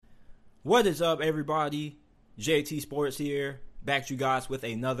What is up, everybody? JT Sports here, back to you guys with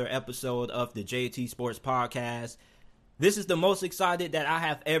another episode of the JT Sports Podcast. This is the most excited that I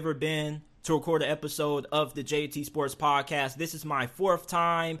have ever been to record an episode of the JT Sports Podcast. This is my fourth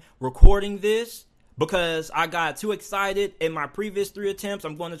time recording this because I got too excited in my previous 3 attempts.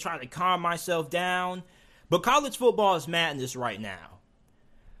 I'm going to try to calm myself down. But college football is madness right now.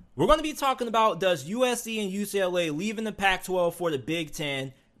 We're going to be talking about, does USC and UCLA leaving the Pac-12 for the Big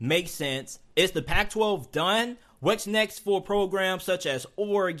Ten make sense? Is the Pac-12 done? What's next for programs such as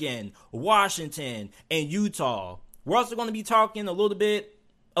Oregon, Washington, and Utah? We're also going to be talking a little bit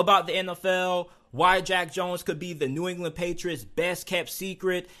about the NFL, why Jack Jones could be the New England Patriots' best kept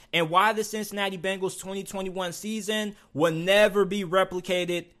secret, and why the Cincinnati Bengals 2021 season will never be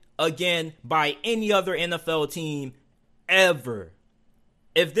replicated again by any other NFL team ever.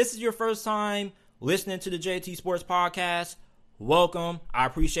 If this is your first time listening to the JT Sports Podcast, welcome. I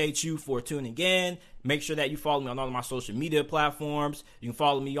appreciate you for tuning in. Make sure that you follow me on all of my social media platforms. You can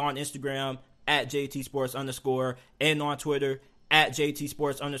follow me on Instagram at JT_Sports_ and on Twitter at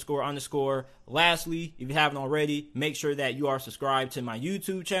JT_Sports__. Lastly, if you haven't already, make sure that you are subscribed to my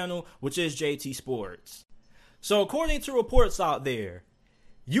YouTube channel, which is JT Sports. So according to reports out there,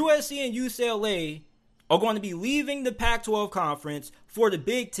 USC and UCLA are going to be leaving the Pac-12 conference for the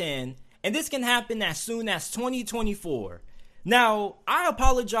Big Ten, and this can happen as soon as 2024. Now, I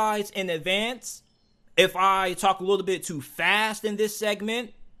apologize in advance if I talk a little bit too fast in this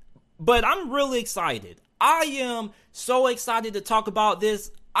segment, but I'm really excited. I am so excited to talk about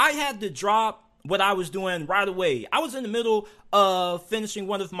this. I had to drop what I was doing right away. I was in the middle of finishing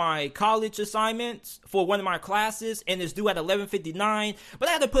one of my college assignments for one of my classes, and it's due at 11:59, but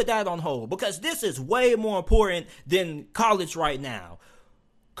I had to put that on hold because this is way more important than college right now.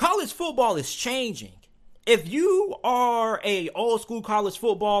 College football is changing. If you are a old school college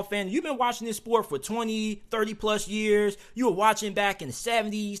football fan, you've been watching this sport for 20, 30 plus years, you were watching back in the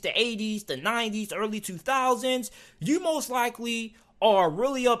 70s, the 80s, the 90s, early 2000s, you most likely are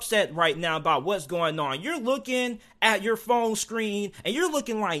really upset right now about what's going on. You're looking at your phone screen and you're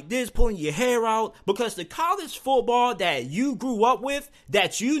looking like this, pulling your hair out, because the college football that you grew up with,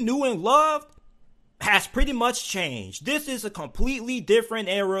 that you knew and loved, has pretty much changed. This is a completely different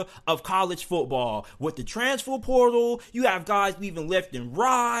era of college football. With the transfer portal, you have guys leaving left and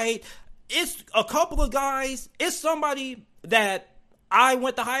right. It's a couple of guys. It's somebody that I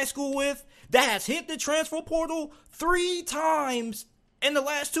went to high school with that has hit the transfer portal 3 times in the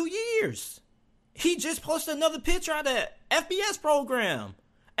last 2 years. He just posted another picture out of the FBS program.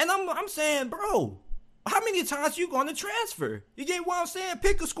 And I'm saying, bro, how many times you going to transfer? You get what I'm saying?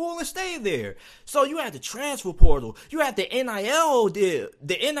 Pick a school and stay there. So you had the transfer portal. You had the NIL deal,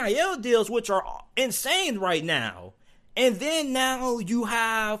 the NIL deals, which are insane right now. And then now you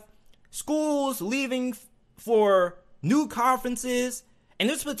have schools leaving for new conferences. And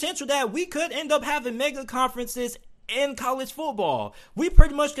there's potential that we could end up having mega conferences in college football. We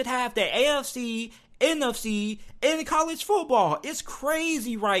pretty much could have the AFC, NFC in college football. It's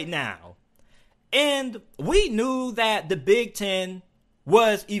crazy right now. And we knew that the Big Ten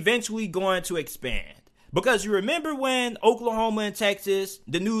was eventually going to expand. Because you remember when Oklahoma and Texas,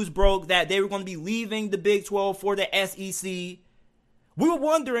 the news broke that they were going to be leaving the Big 12 for the SEC. We were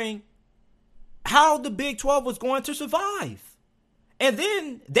wondering how the Big 12 was going to survive. And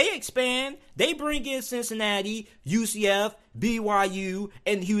then they expand, they bring in Cincinnati, UCF, BYU,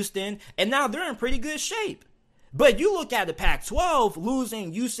 and Houston, and now they're in pretty good shape. But you look at the Pac-12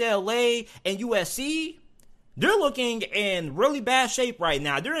 losing UCLA and USC, they're looking in really bad shape right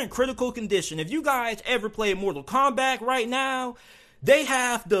now. They're in critical condition. If you guys ever play Mortal Kombat right now, they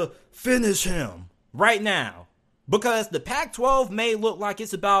have to finish him right now. Because the Pac-12 may look like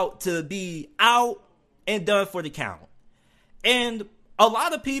it's about to be out and done for the count. And a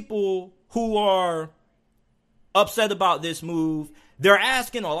lot of people who are upset about this move, they're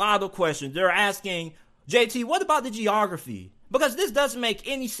asking a lot of questions. They're asking, JT, what about the geography? Because this doesn't make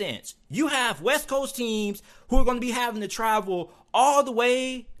any sense. You have West Coast teams who are going to be having to travel all the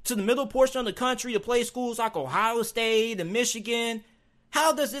way to the middle portion of the country to play schools like Ohio State and Michigan.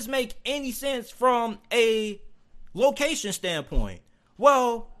 How does this make any sense from a location standpoint?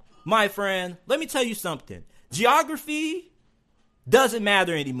 Well, my friend, let me tell you something. Geography doesn't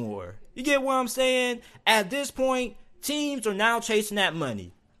matter anymore. You get what I'm saying? At this point, teams are now chasing that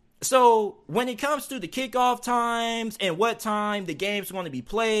money. So when it comes to the kickoff times and what time the game's going to be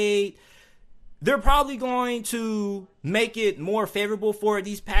played, they're probably going to make it more favorable for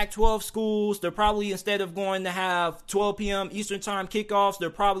these Pac-12 schools. They're probably, instead of going to have 12 p.m. Eastern time kickoffs, they're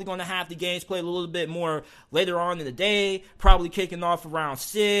probably going to have the games played a little bit more later on in the day, probably kicking off around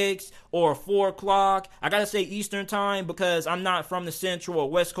 6 or 4 o'clock. I got to say Eastern time because I'm not from the central or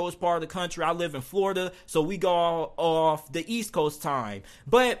west coast part of the country. I live in Florida, so we go off the East Coast time.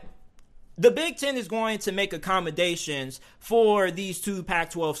 But the Big Ten is going to make accommodations for these two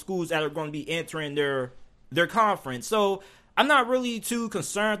Pac-12 schools that are going to be entering their conference. So I'm not really too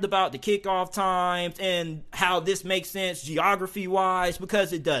concerned about the kickoff times and how this makes sense geography-wise,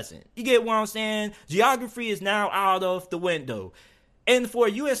 because it doesn't. You get what I'm saying? Geography is now out of the window. And for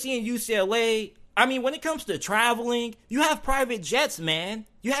USC and UCLA, I mean, when it comes to traveling, you have private jets, man.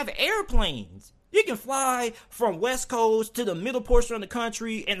 You have airplanes. You can fly from West Coast to the middle portion of the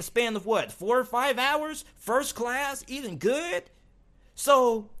country in a span of 4 or 5 hours? First class, even good?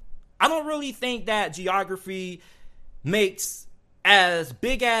 So, I don't really think that geography makes as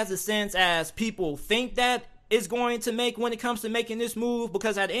big as a sense as people think that it's going to make when it comes to making this move,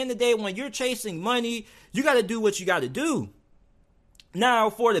 because at the end of the day, when you're chasing money, you got to do what you got to do. Now,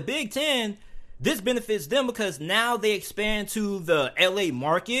 for the Big Ten, this benefits them because now they expand to the LA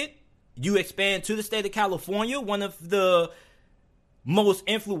market. You expand to the state of California, one of the most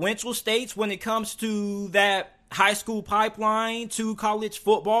influential states when it comes to that high school pipeline to college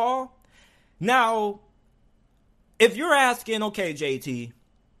football. Now, if you're asking, okay, JT,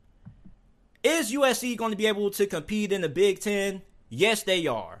 is USC going to be able to compete in the Big Ten? Yes, they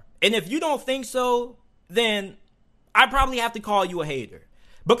are. And if you don't think so, then I probably have to call you a hater.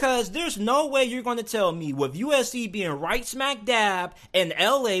 Because there's no way you're going to tell me, with USC being right smack dab in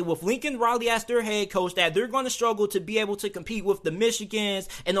LA with Lincoln Riley as their head coach, that they're going to struggle to be able to compete with the Michigans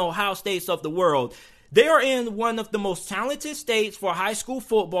and Ohio States of the world. They are in one of the most talented states for high school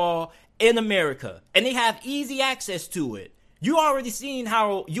football in America, and they have easy access to it. You already seen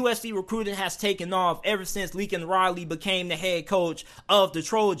how USC recruiting has taken off ever since Lincoln Riley became the head coach of the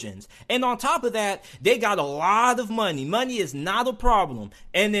Trojans. And on top of that, they got a lot of money. Money is not a problem.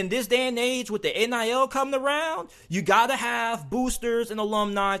 And in this day and age with the NIL coming around, you got to have boosters and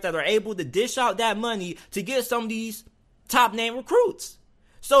alumni that are able to dish out that money to get some of these top name recruits.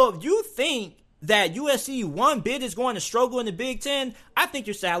 So if you think that USC one bit is going to struggle in the Big Ten, I think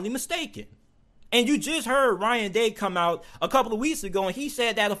you're sadly mistaken. And you just heard Ryan Day come out a couple of weeks ago, and he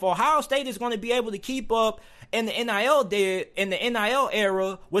said that if Ohio State is going to be able to keep up in the NIL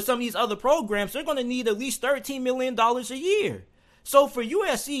era with some of these other programs, they're going to need at least $13 million a year. So for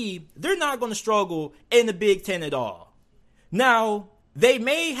USC, they're not going to struggle in the Big Ten at all. Now, they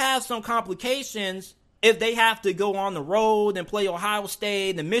may have some complications if they have to go on the road and play Ohio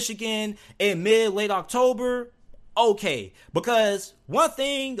State and Michigan in late October. Okay, because one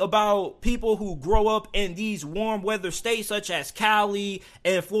thing about people who grow up in these warm weather states such as Cali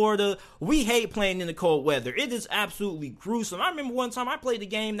and Florida, we hate playing in the cold weather. It is absolutely gruesome. I remember one time I played a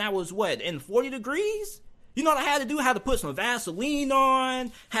game that was in 40 degrees? You know what I had to do? I had to put some Vaseline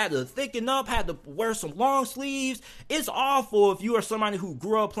on, had to thicken up, had to wear some long sleeves. It's awful if you are somebody who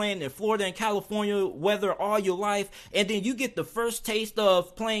grew up playing in Florida and California weather all your life, and then you get the first taste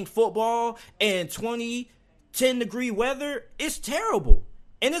of playing football in 10-degree weather. It's terrible.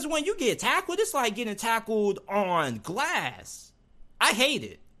 And it's when you get tackled, it's like getting tackled on glass. I hate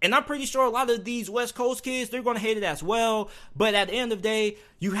it. And I'm pretty sure a lot of these West Coast kids, they're going to hate it as well. But at the end of the day,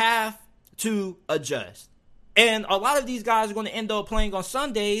 you have to adjust. And a lot of these guys are going to end up playing on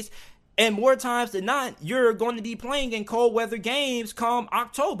Sundays. And more times than not, you're going to be playing in cold weather games come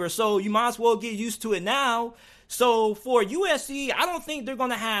October. So you might as well get used to it now. So for USC, I don't think they're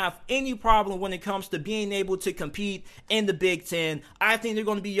going to have any problem when it comes to being able to compete in the Big Ten. I think they're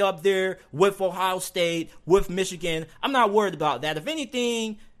going to be up there with Ohio State, with Michigan. I'm not worried about that. If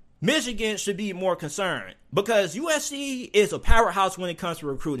anything, Michigan should be more concerned because USC is a powerhouse when it comes to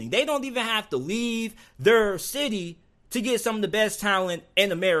recruiting. They don't even have to leave their city to get some of the best talent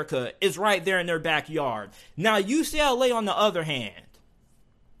in America. It's right there in their backyard. Now, UCLA, on the other hand,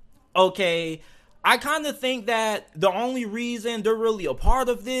 okay, I kind of think that the only reason they're really a part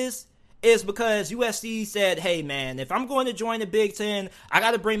of this is because USC said, hey, man, if I'm going to join the Big Ten, I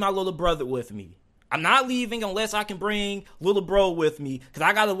got to bring my little brother with me. I'm not leaving unless I can bring little bro with me because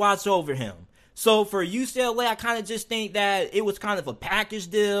I got to watch over him. So for UCLA, I kind of just think that it was kind of a package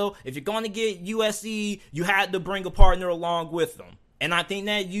deal. If you're going to get USC, you had to bring a partner along with them. And I think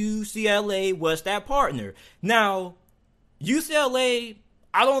that UCLA was that partner. Now, UCLA,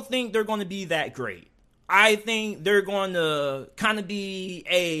 I don't think they're going to be that great. I think they're going to kind of be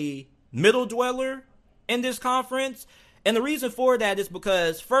a middle dweller in this conference. And the reason for that is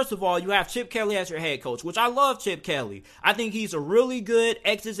because, first of all, you have Chip Kelly as your head coach, which I love Chip Kelly. I think he's a really good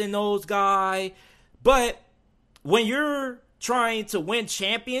X's and O's guy. But when you're trying to win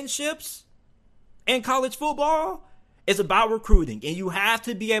championships in college football, it's about recruiting. And you have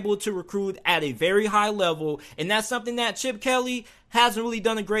to be able to recruit at a very high level. And that's something that Chip Kelly hasn't really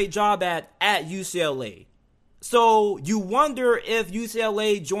done a great job at UCLA. So you wonder if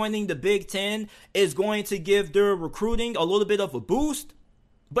UCLA joining the Big Ten is going to give their recruiting a little bit of a boost,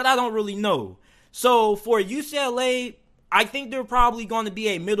 but I don't really know. So for UCLA, I think they're probably going to be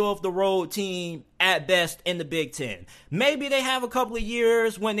a middle of the road team at best in the Big Ten. Maybe they have a couple of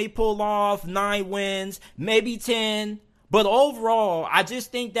years when they pull off 9 wins, maybe 10. But overall, I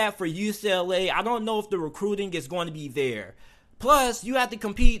just think that for UCLA, I don't know if the recruiting is going to be there. Plus, you have to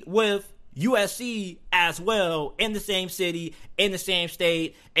compete with USC as well in the same city, in the same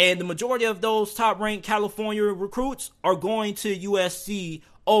state, and the majority of those top-ranked California recruits are going to USC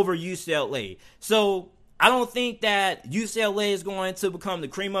over UCLA. So I don't think that UCLA is going to become the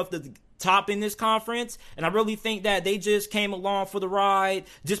cream of the top in this conference, and I really think that they just came along for the ride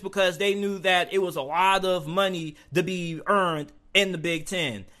just because they knew that it was a lot of money to be earned in the Big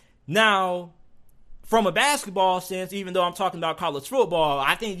Ten. Now, from a basketball sense, even though I'm talking about college football,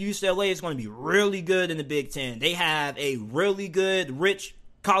 I think UCLA is going to be really good in the Big Ten. They have a really good, rich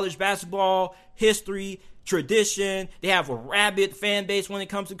college basketball history, tradition. They have a rabid fan base when it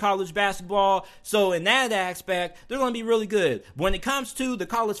comes to college basketball. So in that aspect, they're going to be really good. When it comes to the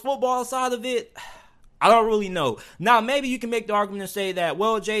college football side of it, I don't really know. Now, maybe you can make the argument and say that,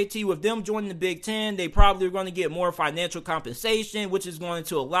 well, JT, with them joining the Big Ten, they probably are going to get more financial compensation, which is going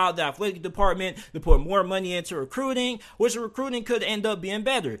to allow the athletic department to put more money into recruiting, which recruiting could end up being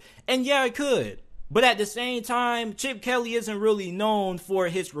better. And yeah, it could. But at the same time, Chip Kelly isn't really known for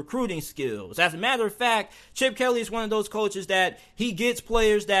his recruiting skills. As a matter of fact, Chip Kelly is one of those coaches that he gets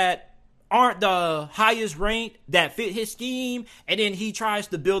players that aren't the highest ranked that fit his scheme, and then he tries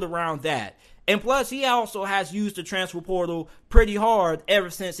to build around that. And plus, he also has used the transfer portal pretty hard ever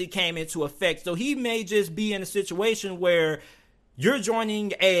since it came into effect. So he may just be in a situation where you're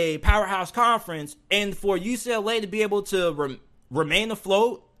joining a powerhouse conference, and for UCLA to be able to remain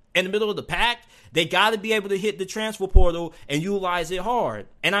afloat in the middle of the pack, they got to be able to hit the transfer portal and utilize it hard.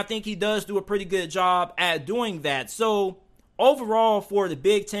 And I think he does do a pretty good job at doing that. So overall, for the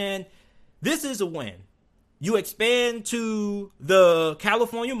Big Ten, this is a win. You expand to the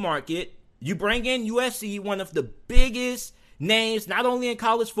California market. You bring in USC, one of the biggest names, not only in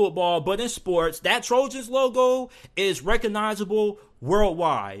college football, but in sports. That Trojans logo is recognizable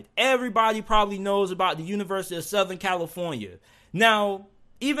worldwide. Everybody probably knows about the University of Southern California. Now,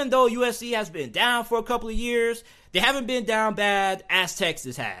 even though USC has been down for a couple of years, they haven't been down bad as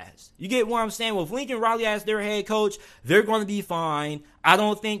Texas has. You get what I'm saying? With Lincoln Riley as their head coach, they're going to be fine. I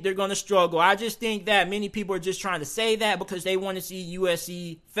don't think they're going to struggle. I just think that many people are just trying to say that because they want to see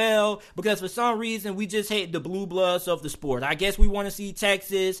USC fail. Because for some reason, we just hate the blue bloods of the sport. I guess we want to see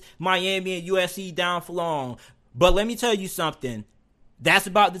Texas, Miami, and USC down for long. But let me tell you something. That's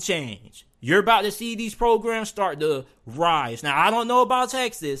about to change. You're about to see these programs start to rise. Now, I don't know about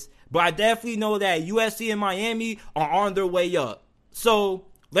Texas, but I definitely know that USC and Miami are on their way up. So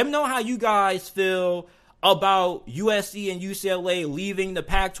let me know how you guys feel about USC and UCLA leaving the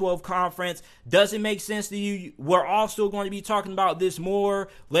Pac-12 conference. Does it make sense to you? We're also going to be talking about this more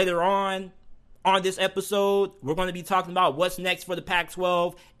later on this episode. We're going to be talking about what's next for the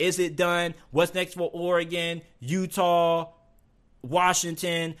Pac-12. Is it done? What's next for Oregon, Utah,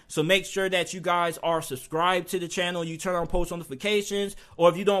 Washington? So make sure that you guys are subscribed to the channel. You turn on post notifications, or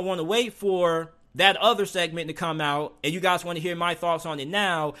if you don't want to wait for that other segment to come out and you guys want to hear my thoughts on it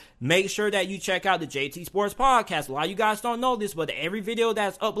now, make sure that you check out the JT Sports Podcast. A lot of you guys don't know this, but every video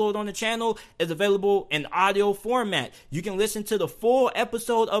that's uploaded on the channel is available in audio format. You can listen to the full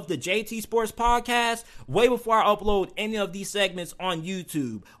episode of the JT Sports Podcast way before I upload any of these segments on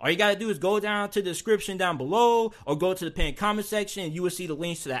YouTube. All you got to do is go down to the description down below or go to the pinned comment section and you will see the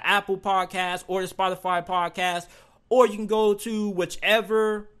links to the Apple Podcast or the Spotify Podcast, or you can go to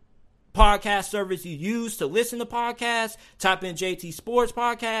whichever podcast service you use to listen to podcasts. Type in JT Sports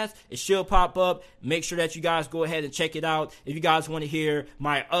Podcast. It should pop up. Make sure that you guys go ahead and check it out if you guys want to hear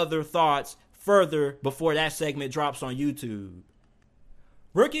my other thoughts further before that segment drops on YouTube.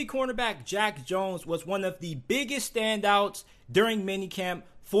 Rookie cornerback Jack Jones was one of the biggest standouts during minicamp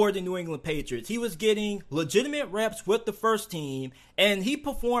for the New England Patriots. He was getting legitimate reps with the first team, and he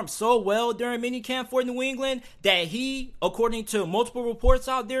performed so well during minicamp for New England that he, according to multiple reports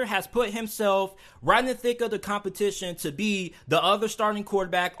out there, has put himself right in the thick of the competition to be the other starting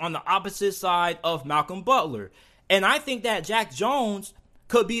quarterback on the opposite side of Malcolm Butler. And I think that Jack Jones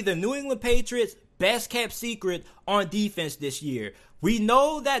could be the New England Patriots' best kept secret on defense this year. We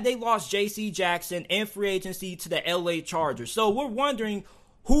know that they lost J.C. Jackson in free agency to the L.A. Chargers. So we're wondering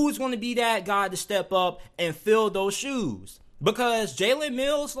who's going to be that guy to step up and fill those shoes. Because Jalen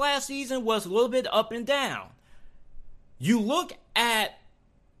Mills last season was a little bit up and down. You look at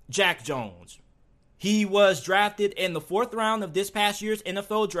Jack Jones. He was drafted in the 4th round of this past year's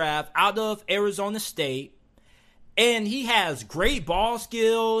NFL draft out of Arizona State. And he has great ball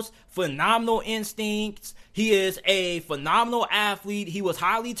skills, phenomenal instincts. He is a phenomenal athlete. He was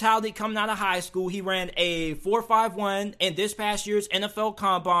highly touted coming out of high school. He ran a 4.51 in this past year's NFL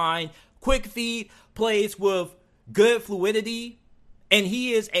Combine. Quick feet, plays with good fluidity. And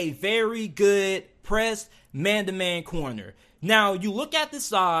he is a very good press man-to-man corner. Now, you look at the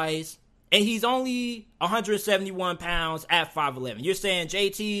size, and he's only 171 pounds at 5'11". You're saying,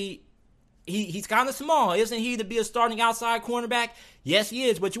 JT, he's kind of small, isn't he, to be a starting outside cornerback? Yes, he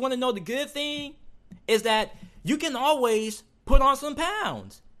is. But you want to know the good thing is that you can always put on some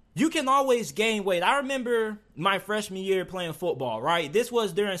pounds. You can always gain weight. I remember my freshman year playing football, right? This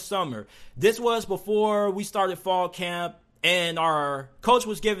was during summer. This was before we started fall camp, and our coach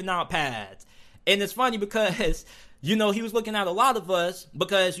was giving out pads. And it's funny because, he was looking at a lot of us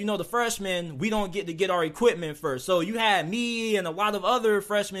because, the freshmen, we don't get to get our equipment first. So you had me and a lot of other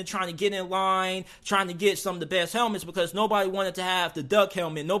freshmen trying to get in line, trying to get some of the best helmets because nobody wanted to have the duck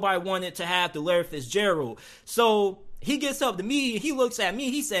helmet. Nobody wanted to have the Larry Fitzgerald. So he gets up to me, he looks at me,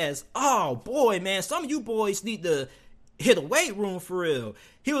 he says, "Oh boy, man, some of you boys need to hit a weight room for real."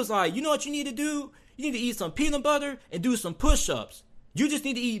 He was like, "You know what you need to do? You need to eat some peanut butter and do some push-ups. You just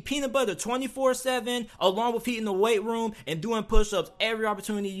need to eat peanut butter 24/7 along with eating the weight room and doing push-ups every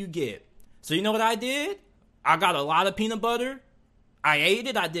opportunity you get." So you know what I did? I got a lot of peanut butter. I ate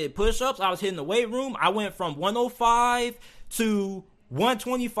it. I did push-ups. I was hitting the weight room. I went from 105 to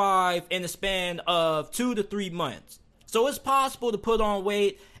 125 in the span of 2 to 3 months. So it's possible to put on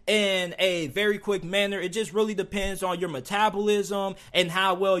weight in a very quick manner. It just really depends on your metabolism and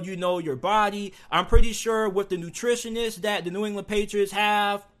how well you know your body. I'm pretty sure with the nutritionists that the New England Patriots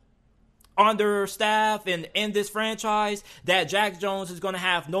have on their staff and in this franchise, that Jack Jones is going to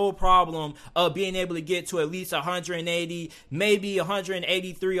have no problem of being able to get to at least 180, maybe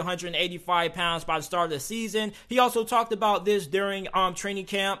 183, 185 pounds by the start of the season. He also talked about this during training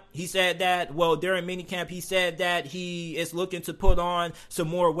camp. He said that, during minicamp, he said that he is looking to put on some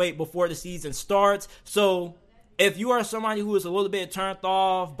more weight before the season starts. So if you are somebody who is a little bit turned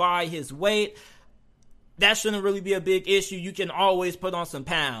off by his weight, that shouldn't really be a big issue. You can always put on some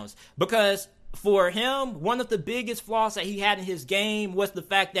pounds. Because for him, one of the biggest flaws that he had in his game was the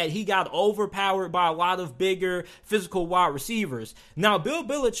fact that he got overpowered by a lot of bigger physical wide receivers. Now, Bill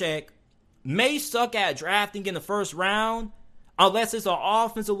Belichick may suck at drafting in the first round unless it's an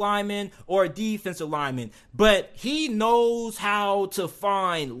offensive lineman or a defensive lineman. But he knows how to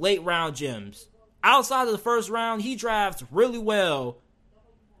find late round gems. Outside of the first round, he drafts really well.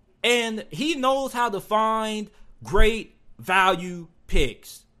 And he knows how to find great value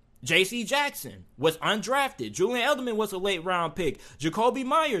picks. J.C. Jackson was undrafted. Julian Edelman was a late round pick. Jacoby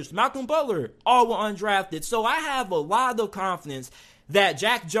Myers, Malcolm Butler, all were undrafted. So I have a lot of confidence that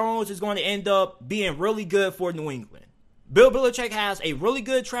Jack Jones is going to end up being really good for New England. Bill Belichick has a really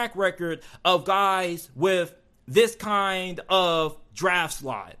good track record of guys with this kind of draft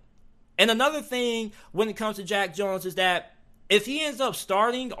slot. And another thing when it comes to Jack Jones is that if he ends up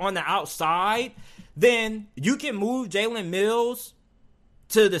starting on the outside, then you can move Jalen Mills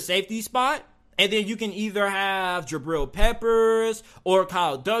to the safety spot, and then you can either have Jabril Peppers or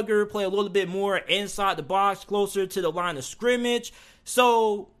Kyle Duggar play a little bit more inside the box, closer to the line of scrimmage.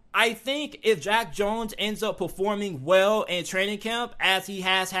 So I think if Jack Jones ends up performing well in training camp, as he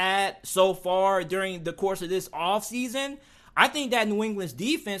has had so far during the course of this offseason, I think that New England's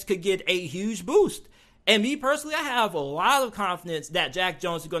defense could get a huge boost. And me personally, I have a lot of confidence that Jack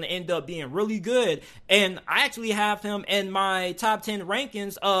Jones is going to end up being really good. And I actually have him in my top 10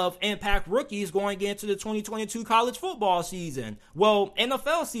 rankings of impact rookies going into the 2022 college football season. Well,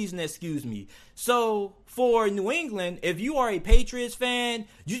 NFL season, excuse me. So for New England, if you are a Patriots fan,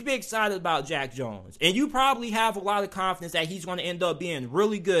 you should be excited about Jack Jones. And you probably have a lot of confidence that he's going to end up being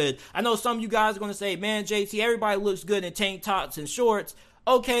really good. I know some of you guys are going to say, man, JT, everybody looks good in tank tops and shorts.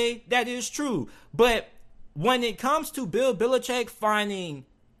 Okay, that is true. But when it comes to Bill Belichick finding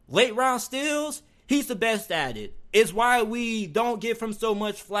late round steals, he's the best at it. It's why we don't give him so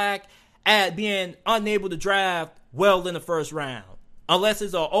much flack at being unable to draft well in the first round, unless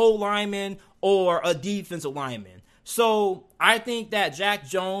it's an old lineman or a defensive lineman. So I think that Jack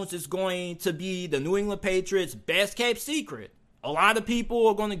Jones is going to be the New England Patriots' best kept secret. A lot of people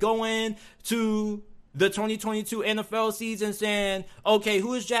are going to go into the 2022 NFL season saying, okay,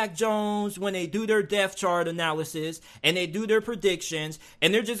 who is Jack Jones, when they do their depth chart analysis and they do their predictions,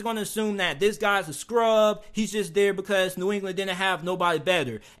 and they're just going to assume that this guy's a scrub. He's just there because New England didn't have nobody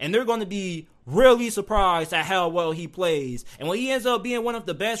better. And they're going to be really surprised at how well he plays. And when he ends up being one of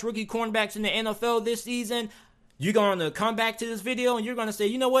the best rookie cornerbacks in the NFL this season, you're going to come back to this video and you're going to say,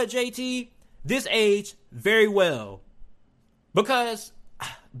 you know what, JT, this aged very well. Because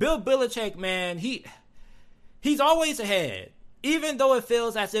Bill Belichick, man, he's always ahead. Even though it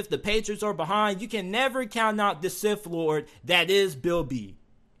feels as if the Patriots are behind, you can never count out the Sith Lord that is Bill B.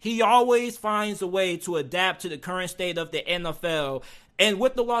 He always finds a way to adapt to the current state of the NFL. And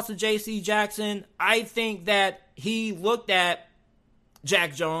with the loss of J.C. Jackson, I think that he looked at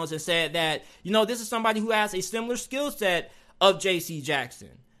Jack Jones and said that, you know, this is somebody who has a similar skill set of J.C. Jackson.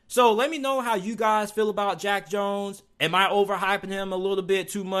 So let me know how you guys feel about Jack Jones. Am I overhyping him a little bit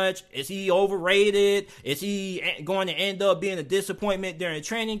too much? Is he overrated? Is he going to end up being a disappointment during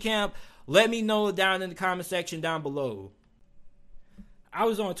training camp? Let me know down in the comment section down below. I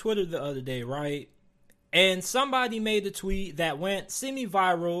was on Twitter the other day, right? And somebody made a tweet that went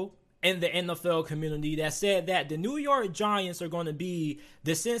semi-viral in the NFL community that said that the New York Giants are going to be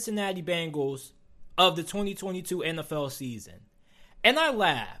the Cincinnati Bengals of the 2022 NFL season. And I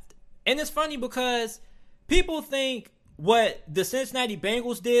laughed. And it's funny because people think what the Cincinnati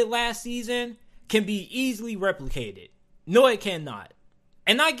Bengals did last season can be easily replicated. No, it cannot.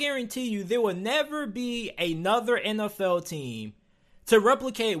 And I guarantee you there will never be another NFL team to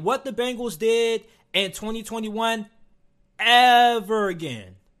replicate what the Bengals did in 2021 ever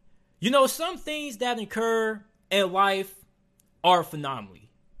again. You know, some things that occur in life are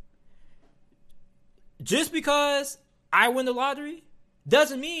phenomenally. Just because I win the lottery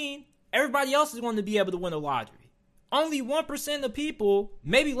doesn't mean everybody else is going to be able to win the lottery. Only 1% of people,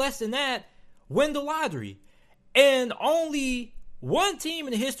 maybe less than that, win the lottery. And only one team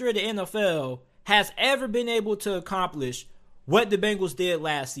in the history of the NFL has ever been able to accomplish what the Bengals did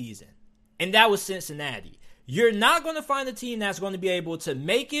last season. And that was Cincinnati. You're not going to find a team that's going to be able to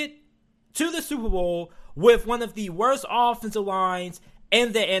make it to the Super Bowl with one of the worst offensive lines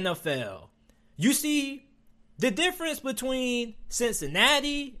in the NFL. You see, the difference between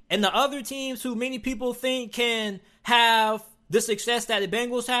Cincinnati and the other teams who many people think can have the success that the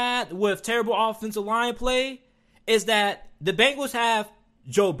Bengals had with terrible offensive line play is that the Bengals have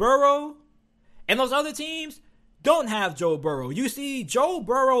Joe Burrow and those other teams don't have Joe Burrow. You see, Joe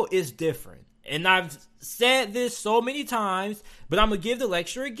Burrow is different. And I've said this so many times, but I'm going to give the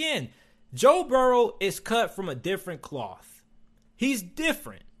lecture again. Joe Burrow is cut from a different cloth. He's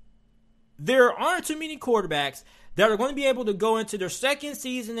different. There aren't too many quarterbacks that are going to be able to go into their second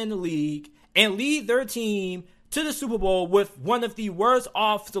season in the league and lead their team to the Super Bowl with one of the worst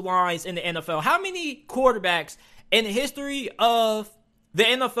offensive lines in the NFL. How many quarterbacks in the history of the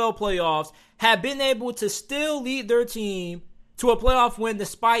NFL playoffs have been able to still lead their team to a playoff win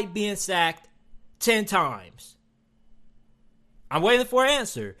despite being sacked 10 times? I'm waiting for an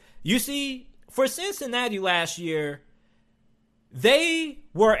answer. You see, for Cincinnati last year, they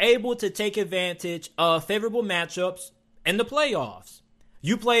were able to take advantage of favorable matchups in the playoffs.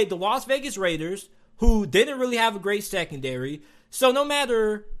 You played the Las Vegas Raiders, who didn't really have a great secondary. So no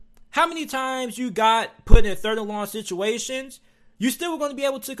matter how many times you got put in third and long situations, you still were going to be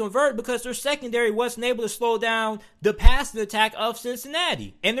able to convert because their secondary wasn't able to slow down the passing attack of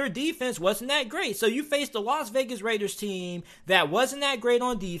Cincinnati. And their defense wasn't that great. So you faced the Las Vegas Raiders team that wasn't that great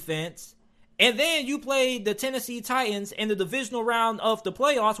on defense. And then you played the Tennessee Titans in the divisional round of the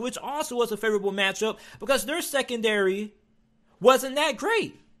playoffs, which also was a favorable matchup because their secondary wasn't that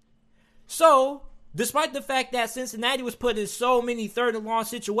great. So, despite the fact that Cincinnati was put in so many third and long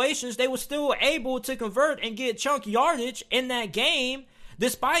situations, they were still able to convert and get chunk yardage in that game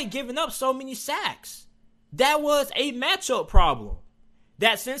despite giving up so many sacks. That was a matchup problem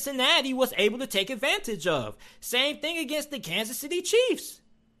that Cincinnati was able to take advantage of. Same thing against the Kansas City Chiefs.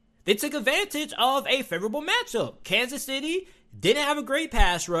 They took advantage of a favorable matchup. Kansas City didn't have a great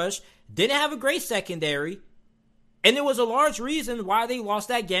pass rush, didn't have a great secondary, and it was a large reason why they lost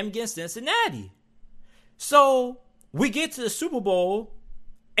that game against Cincinnati. So, we get to the Super Bowl,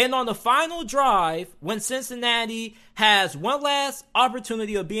 and on the final drive, when Cincinnati has one last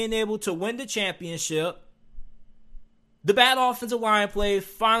opportunity of being able to win the championship, the bad offensive line play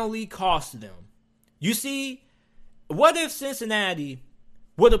finally cost them. You see, what if Cincinnati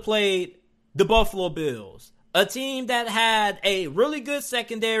would have played the Buffalo Bills, a team that had a really good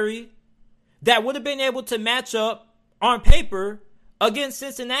secondary that would have been able to match up on paper against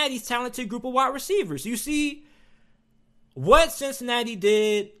Cincinnati's talented group of wide receivers. You see, what Cincinnati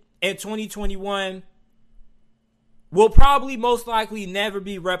did in 2021 will probably most likely never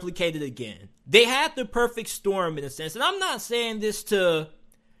be replicated again. They had the perfect storm in a sense. And I'm not saying this to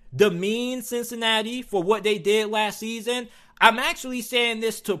demean Cincinnati for what they did last season. I'm actually saying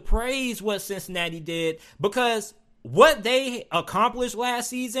this to praise what Cincinnati did, because what they accomplished last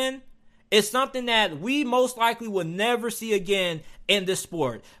season is something that we most likely will never see again in this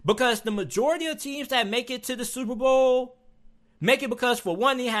sport. Because the majority of teams that make it to the Super Bowl make it because, for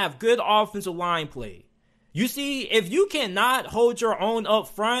one, they have good offensive line play. You see, if you cannot hold your own up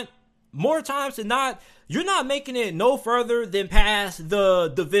front, more times than not, you're not making it no further than past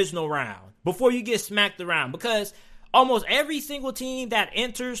the divisional round before you get smacked around. Because almost every single team that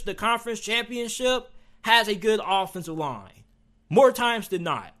enters the conference championship has a good offensive line, more times than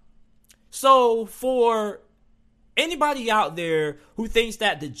not. So for anybody out there who thinks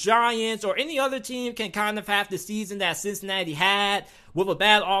that the Giants or any other team can kind of have the season that Cincinnati had with a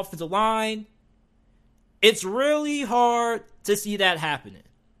bad offensive line, it's really hard to see that happening.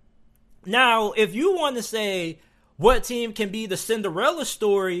 Now, if you want to say what team can be the Cinderella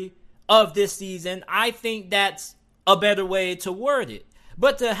story of this season, I think that's a better way to word it.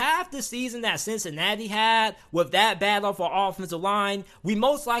 But to have the season that Cincinnati had with that bad of an offensive line, we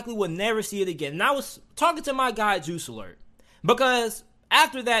most likely will never see it again. And I was talking to my guy, Juice Alert, because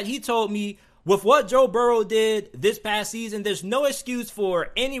after that, he told me with what Joe Burrow did this past season, there's no excuse for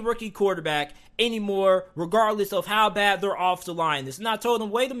any rookie quarterback anymore, regardless of how bad their offensive line is. And I told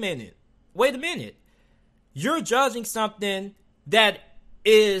him, wait a minute. You're judging something that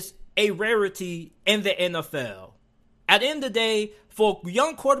is a rarity in the NFL. At the end of the day, for a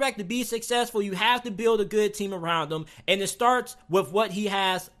young quarterback to be successful, you have to build a good team around him, and it starts with what he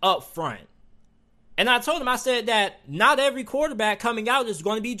has up front. And I told him, I said that not every quarterback coming out is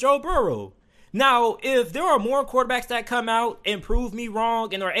going to be Joe Burrow. Now, if there are more quarterbacks that come out and prove me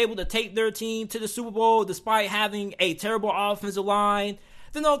wrong and are able to take their team to the Super Bowl despite having a terrible offensive line,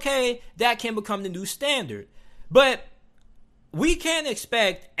 then okay, that can become the new standard. But we can't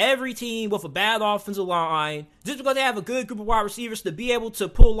expect every team with a bad offensive line, just because they have a good group of wide receivers, to be able to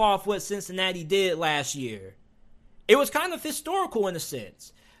pull off what Cincinnati did last year. It was kind of historical in a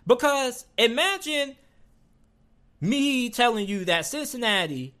sense. Because imagine me telling you that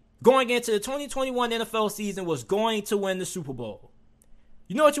Cincinnati, going into the 2021 NFL season, was going to win the Super Bowl.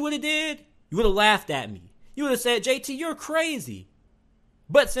 You know what you would have did? You would have laughed at me. You would have said, JT, you're crazy.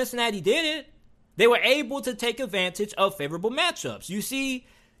 But Cincinnati did it. They were able to take advantage of favorable matchups. You see,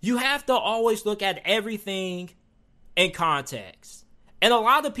 you have to always look at everything in context. And a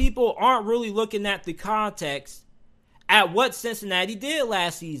lot of people aren't really looking at the context at what Cincinnati did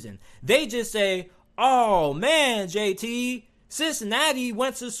last season. They just say, oh man, JT, Cincinnati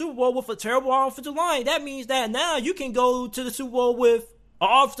went to the Super Bowl with a terrible offensive line. That means that now you can go to the Super Bowl with an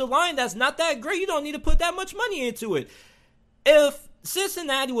offensive line that's not that great. You don't need to put that much money into it. If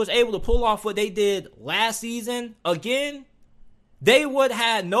Cincinnati was able to pull off what they did last season again, they would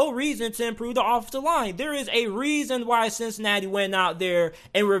have no reason to improve the offensive line. There is a reason why Cincinnati went out there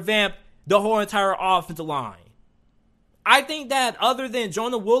and revamped the whole entire offensive line. I think that other than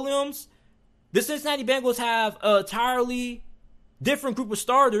Jonah Williams, the Cincinnati Bengals have an entirely different group of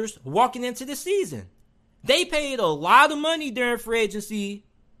starters walking into the season. They paid a lot of money during free agency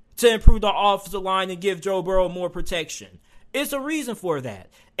to improve the offensive line and give Joe Burrow more protection. It's a reason for that.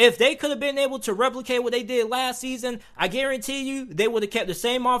 If they could have been able to replicate what they did last season, I guarantee you they would have kept the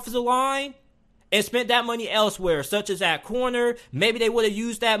same offensive line and spent that money elsewhere, such as at corner. Maybe they would have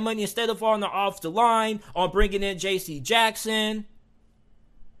used that money instead of on the offensive line on bringing in J.C. Jackson.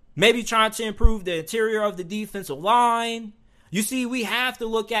 Maybe trying to improve the interior of the defensive line. You see, we have to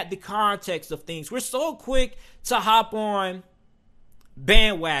look at the context of things. We're so quick to hop on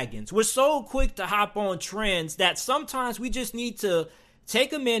bandwagons. We're so quick to hop on trends that sometimes we just need to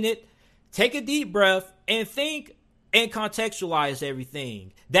take a minute, take a deep breath, and think and contextualize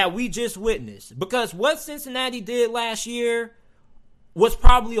everything that we just witnessed. Because what Cincinnati did last year was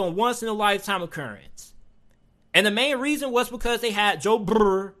probably a once-in-a-lifetime occurrence. And the main reason was because they had Joe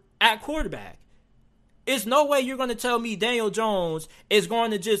Burrow at quarterback. There's no way you're going to tell me Daniel Jones is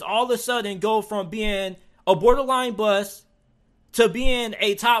going to just all of a sudden go from being a borderline bust to being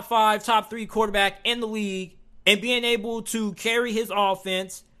a top 5, top 3 quarterback in the league and being able to carry his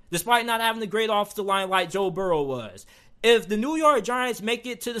offense despite not having a great offensive line like Joe Burrow was. If the New York Giants make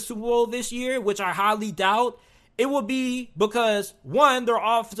it to the Super Bowl this year, which I highly doubt, it will be because, one, their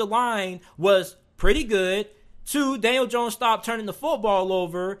offensive line was pretty good. 2, Daniel Jones stopped turning the football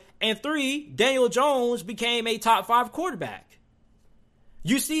over. And 3, Daniel Jones became a top 5 quarterback.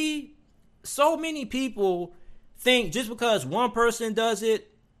 You see, so many people think just because one person does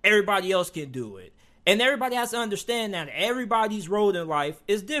it, everybody else can do it. And everybody has to understand that everybody's road in life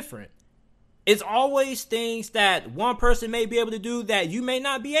is different. It's always things that one person may be able to do that you may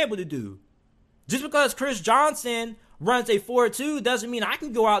not be able to do. Just because Chris Johnson runs a 4.2 doesn't mean I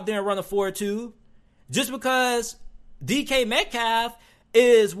can go out there and run a 4.2. Just because DK Metcalf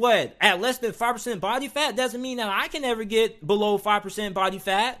is at less than 5% body fat doesn't mean that I can ever get below 5% body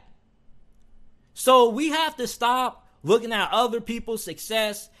fat. So we have to stop looking at other people's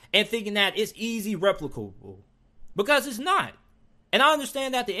success and thinking that it's easy replicable. Because it's not. And I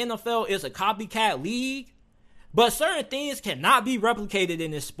understand that the NFL is a copycat league, but certain things cannot be replicated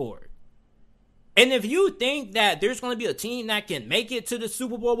in this sport. And if you think that there's going to be a team that can make it to the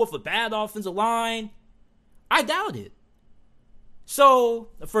Super Bowl with a bad offensive line, I doubt it. So,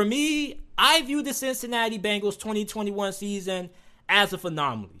 for me, I view the Cincinnati Bengals 2021 season as a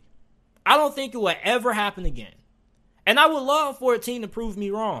phenomaly. I don't think it will ever happen again. And I would love for a team to prove me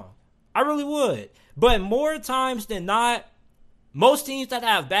wrong. I really would. But more times than not, most teams that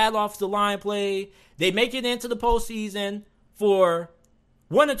have bad offensive line play, they make it into the postseason for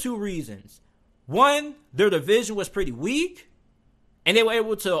one or two reasons. One, their division was pretty weak, and they were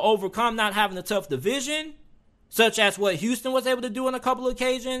able to overcome not having a tough division, such as what Houston was able to do on a couple of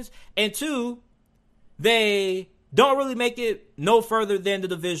occasions. And 2, they don't really make it no further than the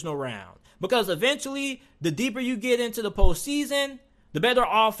divisional round. Because eventually, the deeper you get into the postseason, the better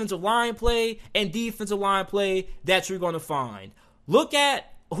offensive line play and defensive line play that you're going to find. Look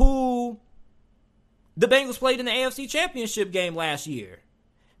at who the Bengals played in the AFC Championship game last year.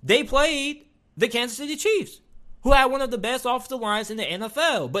 They played the Kansas City Chiefs, who had one of the best offensive lines in the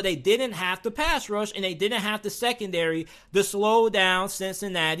NFL, but they didn't have the pass rush and they didn't have the secondary to slow down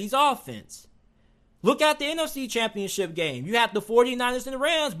Cincinnati's offense. Look at the NFC Championship game. You had the 49ers and the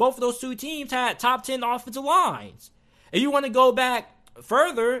Rams. Both of those two teams had top 10 offensive lines. And you want to go back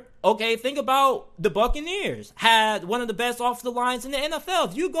further, okay, think about the Buccaneers. Had one of the best offensive lines in the NFL.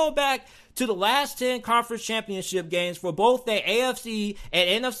 If you go back to the last 10 conference championship games for both the AFC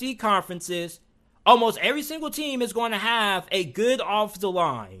and NFC conferences, almost every single team is going to have a good offensive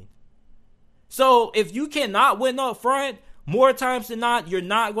line. So if you cannot win up front, more times than not, you're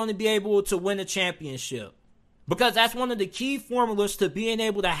not going to be able to win a championship. Because that's one of the key formulas to being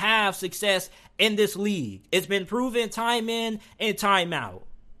able to have success in this league. It's been proven time in and time out.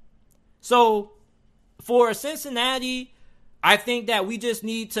 So, for Cincinnati, I think that we just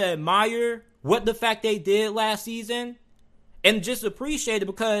need to admire what the fact they did last season and just appreciate it,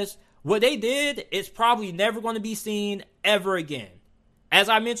 because what they did is probably never going to be seen ever again. As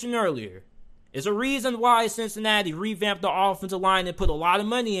I mentioned earlier, it's a reason why Cincinnati revamped the offensive line and put a lot of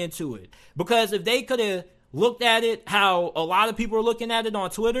money into it. Because if they could have looked at it how a lot of people are looking at it on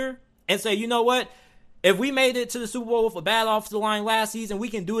Twitter and say, you know what, if we made it to the Super Bowl with a bad offensive line last season, we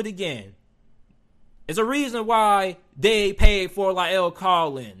can do it again. It's a reason why they paid for La'el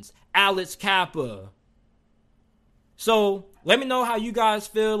Collins, Alex Kappa. So let me know how you guys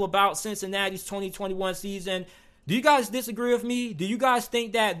feel about Cincinnati's 2021 season. Do you guys disagree with me? Do you guys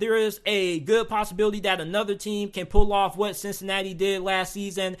think that there is a good possibility that another team can pull off what Cincinnati did last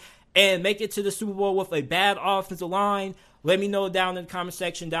season and make it to the Super Bowl with a bad offensive line? Let me know down in the comment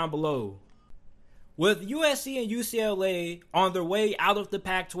section down below. With USC and UCLA on their way out of the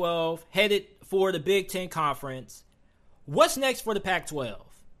Pac-12, headed for the Big Ten Conference, what's next for the Pac-12?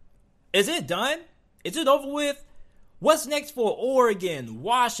 Is it done? Is it over with? What's next for Oregon,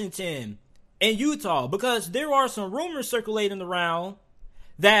 Washington, and Utah? Because there are some rumors circulating around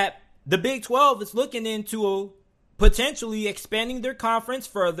that the Big 12 is looking into potentially expanding their conference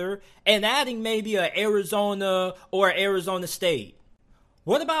further and adding maybe a Arizona or Arizona State.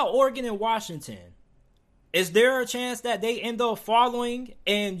 What about Oregon and Washington? Is there a chance that they end up following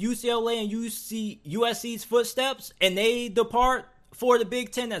in UCLA and USC's footsteps and they depart for the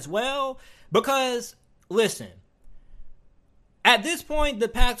Big Ten as well? Because, listen, at this point, the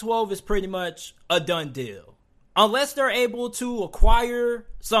Pac-12 is pretty much a done deal. Unless they're able to acquire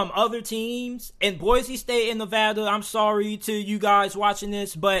some other teams. And Boise State and Nevada, I'm sorry to you guys watching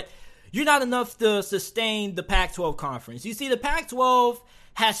this, but you're not enough to sustain the Pac-12 conference. You see, the Pac-12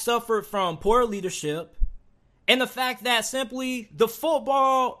 has suffered from poor leadership and the fact that simply the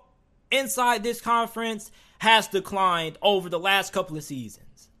football inside this conference has declined over the last couple of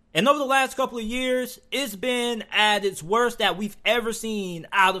seasons. And over the last couple of years, it's been at its worst that we've ever seen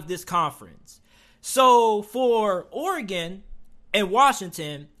out of this conference. So for Oregon and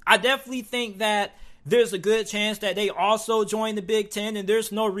Washington, I definitely think that there's a good chance that they also join the Big Ten, and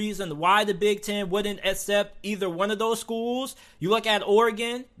there's no reason why the Big Ten wouldn't accept either one of those schools. You look at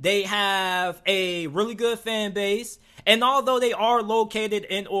Oregon, they have a really good fan base, and although they are located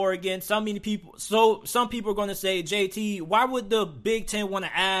in Oregon, some people are going to say, JT, why would the Big Ten want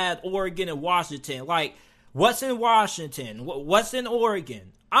to add Oregon and Washington? Like, what's in Washington? What's in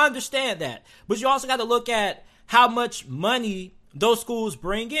Oregon? I understand that, but you also got to look at how much money those schools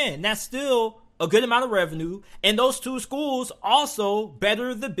bring in. That's still a good amount of revenue, and those two schools also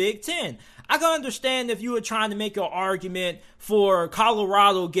better the Big Ten. I can understand if you were trying to make an argument for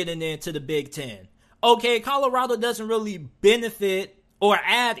Colorado getting into the Big Ten. Okay, Colorado doesn't really benefit or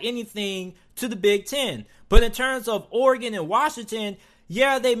add anything to the Big Ten, but in terms of Oregon and Washington,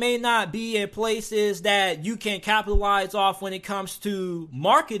 yeah, they may not be in places that you can capitalize off when it comes to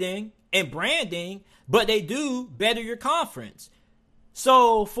marketing and branding, but they do better your conference.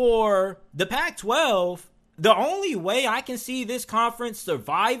 So for the Pac-12, the only way I can see this conference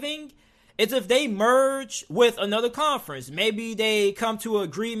surviving is if they merge with another conference. Maybe they come to an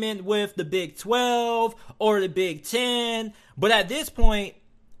agreement with the Big 12 or the Big 10. But at this point,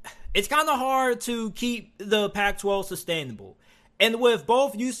 it's kind of hard to keep the Pac-12 sustainable. And with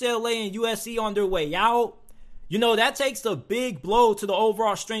both UCLA and USC on their way out, you know, that takes a big blow to the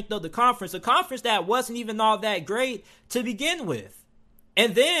overall strength of the conference. A conference that wasn't even all that great to begin with.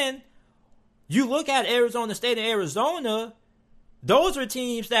 And then you look at Arizona State and Arizona, those are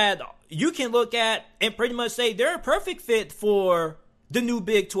teams that you can look at and pretty much say they're a perfect fit for the new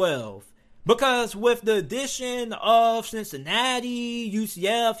Big 12. Because with the addition of Cincinnati,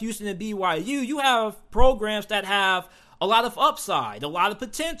 UCF, Houston, and BYU, you have programs that have a lot of upside, a lot of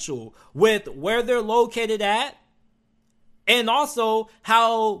potential with where they're located at, and also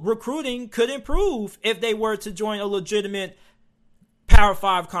how recruiting could improve if they were to join a legitimate Power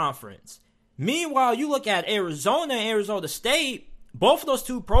 5 conference. Meanwhile, you look at Arizona and Arizona State, both of those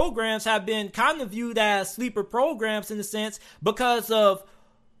two programs have been kind of viewed as sleeper programs in a sense because of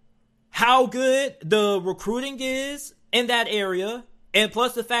how good the recruiting is in that area, and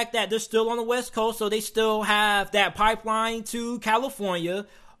plus the fact that they're still on the West Coast, so they still have that pipeline to California.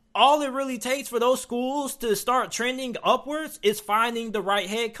 All it really takes for those schools to start trending upwards is finding the right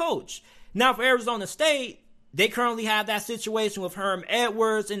head coach. Now, for Arizona State, they currently have that situation with Herm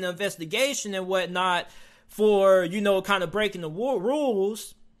Edwards and the investigation and whatnot for, you know, kind of breaking the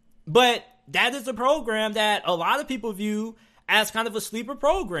rules. But that is a program that a lot of people view as kind of a sleeper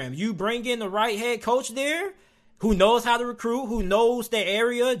program. You bring in the right head coach there who knows how to recruit, who knows the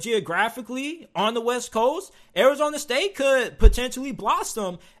area geographically on the West Coast. Arizona State could potentially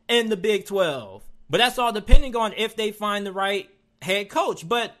blossom in the Big 12. But that's all depending on if they find the right head coach.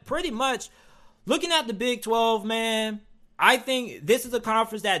 But pretty much, looking at the Big 12, man, I think this is a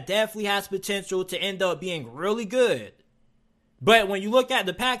conference that definitely has potential to end up being really good. But when you look at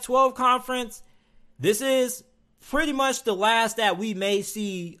the Pac-12 conference, this is pretty much the last that we may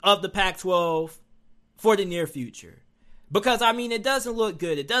see of the Pac-12 for the near future. Because, I mean, it doesn't look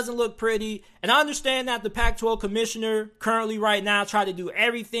good. It doesn't look pretty. And I understand that the Pac-12 commissioner currently right now tried to do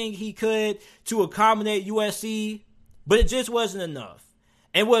everything he could to accommodate USC, but it just wasn't enough.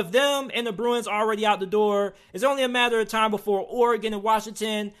 And with them and the Bruins already out the door, it's only a matter of time before Oregon and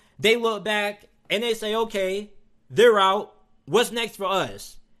Washington, they look back and they say, okay, they're out. What's next for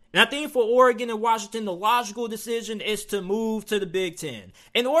us? And I think for Oregon and Washington, the logical decision is to move to the Big Ten.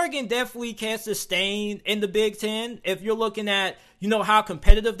 And Oregon definitely can sustain in the Big Ten if you're looking at, you know, how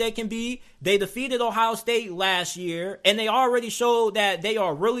competitive they can be. They defeated Ohio State last year, and they already showed that they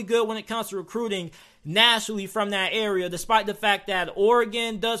are really good when it comes to recruiting nationally from that area, despite the fact that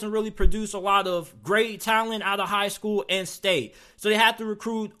Oregon doesn't really produce a lot of great talent out of high school and state. So they have to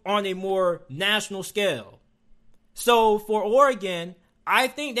recruit on a more national scale. So for Oregon, I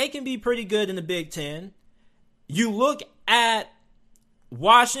think they can be pretty good in the Big Ten. You look at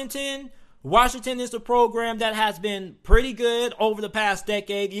Washington. Washington is a program that has been pretty good over the past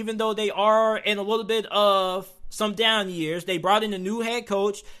decade, even though they are in a little bit of some down years. They brought in a new head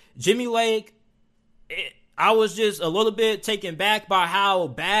coach, Jimmy Lake. I was just a little bit taken back by how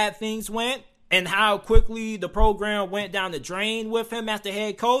bad things went and how quickly the program went down the drain with him as the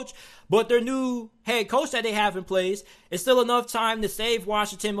head coach. But their new head coach that they have in place is still enough time to save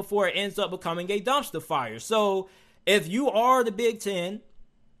Washington before it ends up becoming a dumpster fire. So if you are the Big Ten,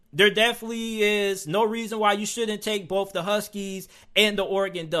 there definitely is no reason why you shouldn't take both the Huskies and the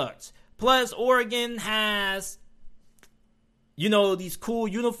Oregon Ducks. Plus, Oregon has, these cool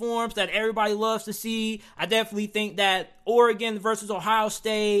uniforms that everybody loves to see. I definitely think that Oregon versus Ohio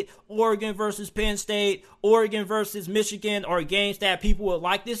State, Oregon versus Penn State, Oregon versus Michigan are games that people would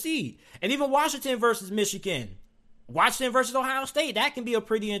like to see. And even Washington versus Michigan, Washington versus Ohio State, that can be a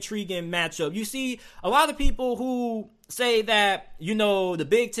pretty intriguing matchup. You see a lot of people who say that, the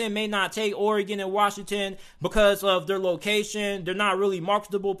Big Ten may not take Oregon and Washington because of their location. They're not really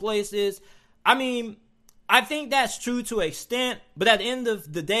marketable places. I mean, I think that's true to an extent, but at the end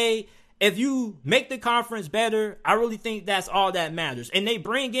of the day, if you make the conference better, I really think that's all that matters. And they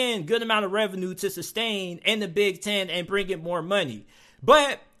bring in good amount of revenue to sustain in the Big Ten and bring in more money.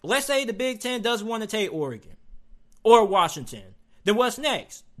 But let's say the Big Ten doesn't want to take Oregon or Washington. Then what's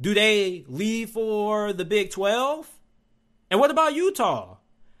next? Do they leave for the Big 12? And what about Utah?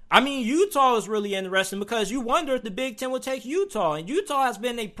 I mean, Utah is really interesting because you wonder if the Big Ten would take Utah. And Utah has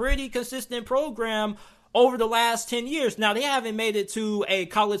been a pretty consistent program over the last 10 years. Now, they haven't made it to a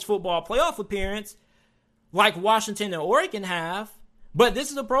college football playoff appearance like Washington and Oregon have. But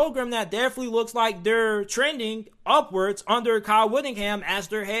this is a program that definitely looks like they're trending upwards under Kyle Whittingham as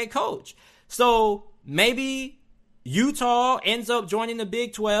their head coach. So maybe Utah ends up joining the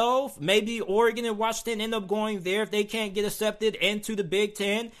Big 12. Maybe Oregon and Washington end up going there if they can't get accepted into the Big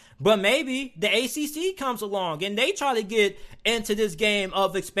 10. But maybe the ACC comes along and they try to get into this game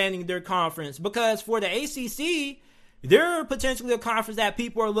of expanding their conference. Because for the ACC, they're potentially a conference that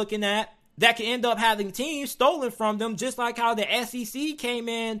people are looking at that can end up having teams stolen from them, just like how the SEC came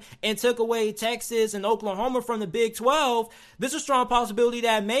in and took away Texas and Oklahoma from the Big 12. There's a strong possibility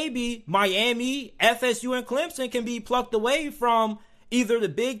that maybe Miami, FSU, and Clemson can be plucked away from either the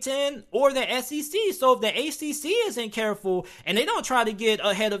Big Ten or the SEC. So if the ACC isn't careful and they don't try to get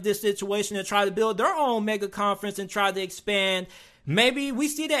ahead of this situation and try to build their own mega conference and try to expand, maybe we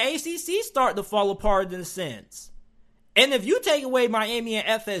see the ACC start to fall apart in a sense. And if you take away Miami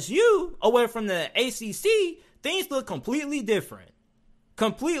and FSU away from the ACC, things look completely different.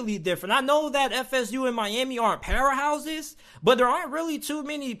 Completely different. I know that FSU and Miami aren't powerhouses, but there aren't really too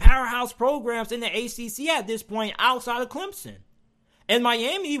many powerhouse programs in the ACC at this point outside of Clemson. And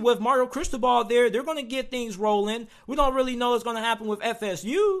Miami, with Mario Cristobal there, they're going to get things rolling. We don't really know what's going to happen with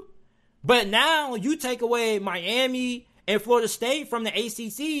FSU. But now you take away Miami and Florida State from the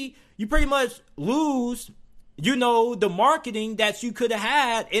ACC, you pretty much lose, the marketing that you could have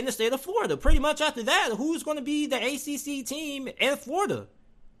had in the state of Florida. Pretty much after that, who's going to be the ACC team in Florida?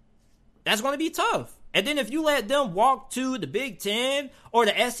 That's going to be tough. And then if you let them walk to the Big Ten or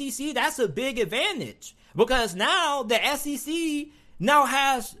the SEC, that's a big advantage. Because now the SEC now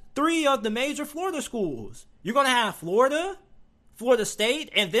has 3 of the major Florida schools. You're going to have Florida, Florida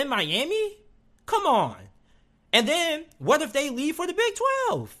State, and then Miami? Come on. And then what if they leave for the Big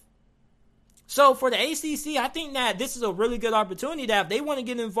 12? So for the ACC, I think that this is a really good opportunity that if they want to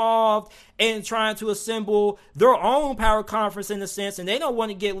get involved in trying to assemble their own power conference in a sense, and they don't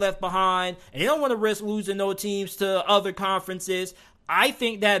want to get left behind, and they don't want to risk losing no teams to other conferences, I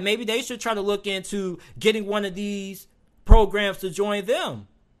think that maybe they should try to look into getting one of these programs to join them.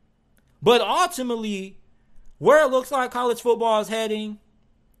 But ultimately, where it looks like college football is heading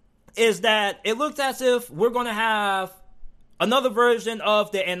is that it looks as if we're going to have another version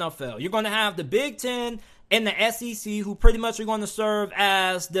of the NFL. You're going to have the Big Ten and the SEC, who pretty much are going to serve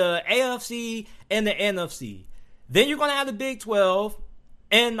as the AFC and the NFC. Then you're going to have the Big 12,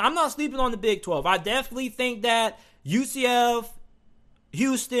 and I'm not sleeping on the Big 12. I definitely think that UCF,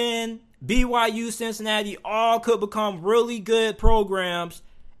 Houston, BYU, Cincinnati all could become really good programs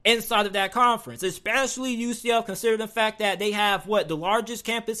inside of that conference, especially UCF, considering the fact that they have, the largest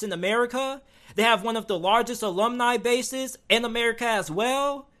campus in America. They have one of the largest alumni bases in America as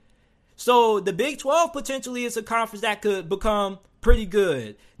well. So the Big 12 potentially is a conference that could become pretty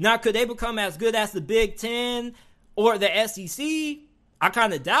good. Now, could they become as good as the Big 10 or the SEC? I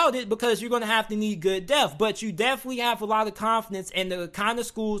kind of doubt it because you're going to have to need good depth. But you definitely have a lot of confidence in the kind of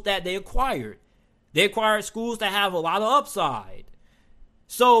schools that they acquired. They acquired schools that have a lot of upside.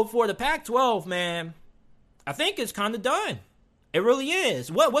 So for the Pac-12, man, I think it's kind of done. It really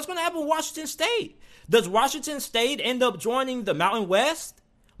is. What's going to happen with Washington State? Does Washington State end up joining the Mountain West?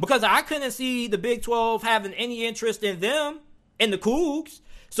 Because I couldn't see the Big 12 having any interest in them, in the Cougs.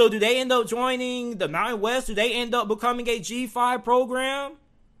 So do they end up joining the Mountain West? Do they end up becoming a G5 program?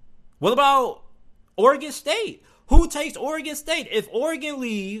 What about Oregon State? Who takes Oregon State? If Oregon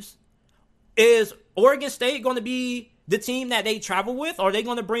leaves, is Oregon State going to be the team that they travel with? Are they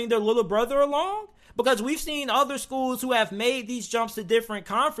going to bring their little brother along? Because we've seen other schools who have made these jumps to different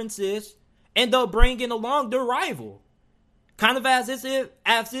conferences end up bringing along their rival. Kind of as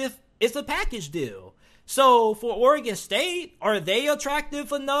if it's a package deal. So for Oregon State, are they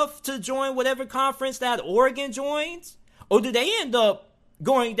attractive enough to join whatever conference that Oregon joins? Or do they end up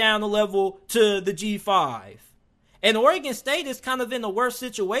going down a level to the G5? And Oregon State is kind of in a worse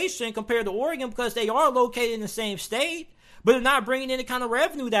situation compared to Oregon because they are located in the same state, but they're not bringing in the kind of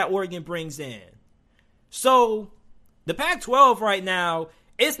revenue that Oregon brings in. So the Pac-12 right now,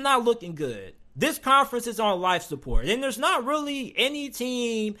 it's not looking good. This conference is on life support, and there's not really any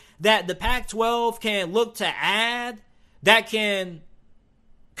team that the Pac-12 can look to add that can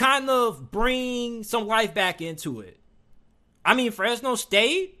kind of bring some life back into it. I mean, Fresno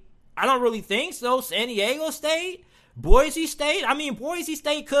State, I don't really think so. San Diego State, Boise State, I mean, Boise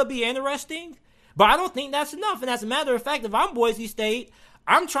State could be interesting, but I don't think that's enough. And as a matter of fact, if I'm Boise State,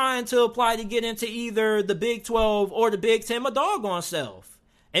 I'm trying to apply to get into either the Big 12 or the Big 10 my doggone self.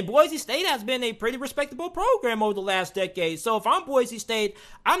 And Boise State has been a pretty respectable program over the last decade. So if I'm Boise State,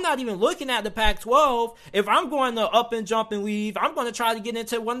 I'm not even looking at the Pac-12. If I'm going to up and jump and leave, I'm going to try to get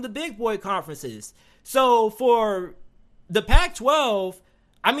into one of the big boy conferences. So for the Pac-12,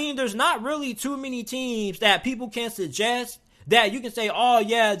 I mean, there's not really too many teams that people can suggest that you can say, oh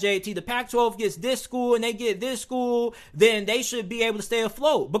yeah, JT, the Pac-12 gets this school and they get this school, then they should be able to stay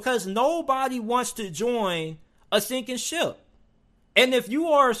afloat, because nobody wants to join a sinking ship. And if you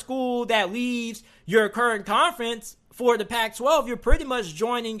are a school that leaves your current conference for the Pac-12, you're pretty much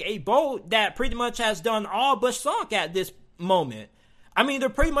joining a boat that pretty much has done all but sunk at this moment. I mean, they're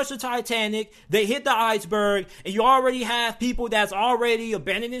pretty much the Titanic. They hit the iceberg, and you already have people that's already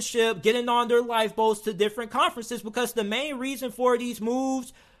abandoning ship, getting on their lifeboats to different conferences, because the main reason for these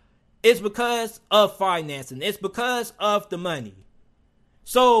moves is because of financing. It's because of the money.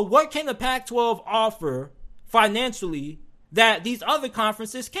 So what can the Pac-12 offer financially that these other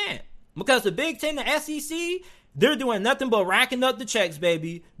conferences can't? Because the Big Ten, the SEC, they're doing nothing but racking up the checks,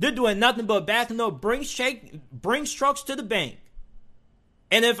 baby. They're doing nothing but backing up Brinks trucks to the bank.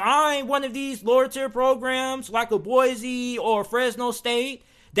 And if I'm one of these lower tier programs like a Boise or Fresno State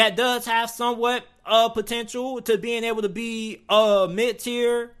that does have somewhat potential to being able to be a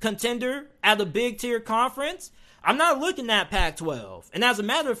mid-tier contender at a big tier conference, I'm not looking at Pac-12. And as a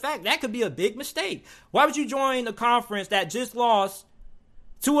matter of fact, that could be a big mistake. Why would you join a conference that just lost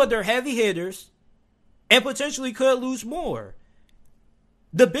two of their heavy hitters and potentially could lose more?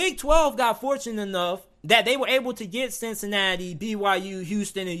 The Big 12 got fortunate enough that they were able to get Cincinnati, BYU,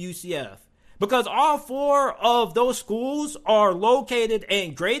 Houston, and UCF. Because all four of those schools are located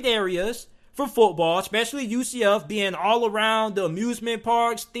in great areas for football, especially UCF being all around the amusement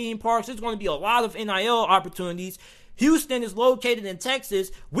parks, theme parks. There's going to be a lot of NIL opportunities. Houston is located in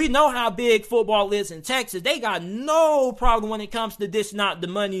Texas. We know how big football is in Texas. They got no problem when it comes to dishing out the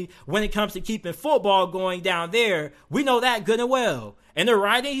money when it comes to keeping football going down there. We know that good and well. And they're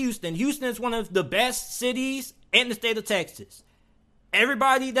right in Houston. Houston is one of the best cities in the state of Texas.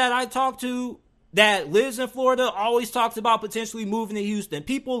 Everybody that I talk to that lives in Florida always talks about potentially moving to Houston.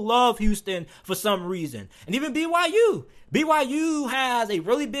 People love Houston for some reason. And even BYU. BYU has a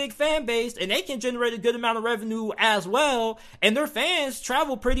really big fan base, and they can generate a good amount of revenue as well. And their fans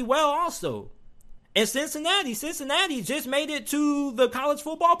travel pretty well also. And Cincinnati just made it to the college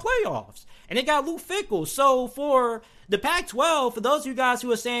football playoffs. And they got Luke Fickell. So for the Pac-12, for those of you guys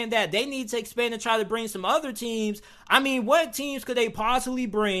who are saying that they need to expand and try to bring some other teams, I mean, what teams could they possibly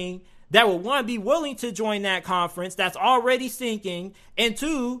bring that would, one, be willing to join that conference that's already sinking, and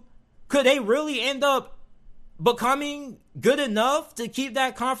two, could they really end up becoming good enough to keep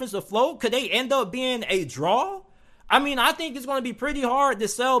that conference afloat? Could they end up being a draw? I mean, I think it's going to be pretty hard to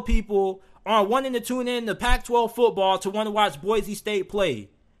sell people on wanting to tune in to Pac-12 football to want to watch Boise State play.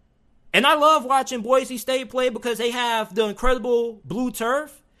 And I love watching Boise State play because they have the incredible blue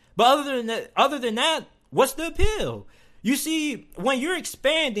turf. But other than that, what's the appeal? You see, when you're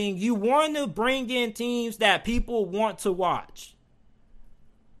expanding, you want to bring in teams that people want to watch.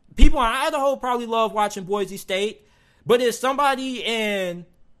 People in Idaho probably love watching Boise State, but is somebody in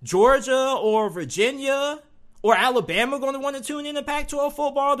Georgia or Virginia or Alabama going to want to tune in to Pac-12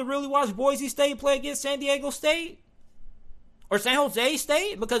 football to really watch Boise State play against San Diego State? Or San Jose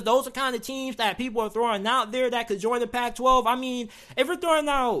State? Because those are kind of teams that people are throwing out there that could join the Pac-12. I mean, if we're throwing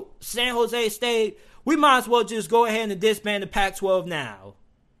out San Jose State, we might as well just go ahead and disband the Pac-12 now.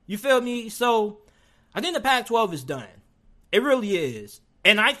 You feel me? So, I think the Pac-12 is done. It really is.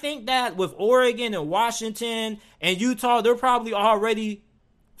 And I think that with Oregon and Washington and Utah, they're probably already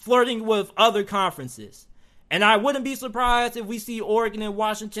flirting with other conferences. And I wouldn't be surprised if we see Oregon and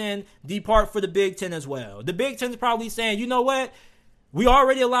Washington depart for the Big Ten as well. The Big Ten is probably saying, you know what? We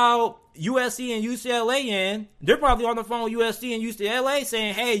already allowed USC and UCLA in. They're probably on the phone with USC and UCLA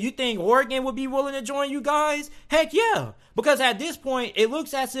saying, hey, you think Oregon would be willing to join you guys? Heck yeah. Because at this point, it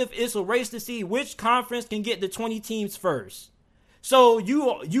looks as if it's a race to see which conference can get the 20 teams first. So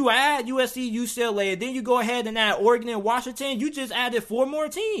you add USC, UCLA, and then you go ahead and add Oregon and Washington. You just added 4 more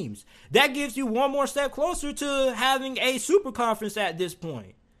teams. That gives you one more step closer to having a super conference at this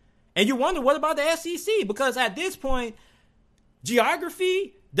point. And you wonder, what about the SEC? Because at this point,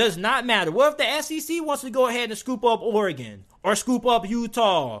 geography does not matter. What if the SEC wants to go ahead and scoop up Oregon, or scoop up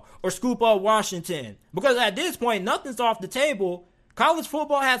Utah, or scoop up Washington? Because at this point, nothing's off the table. College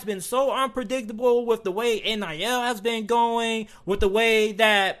football has been so unpredictable with the way NIL has been going, with the way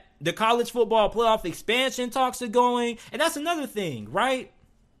that the college football playoff expansion talks are going. And that's another thing, right?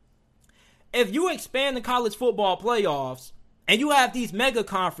 If you expand the college football playoffs and you have these mega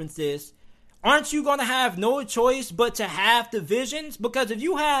conferences, aren't you going to have no choice but to have divisions? Because if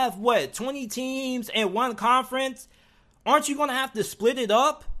you have, 20 teams in one conference, aren't you going to have to split it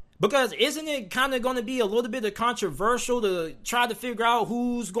up? Because isn't it kind of going to be a little bit of controversial to try to figure out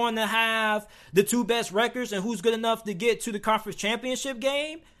who's going to have the 2 best records and who's good enough to get to the conference championship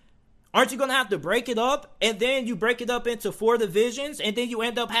game? Aren't you going to have to break it up? And then you break it up into 4 divisions, and then you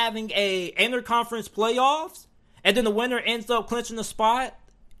end up having a interconference playoffs, and then the winner ends up clinching a spot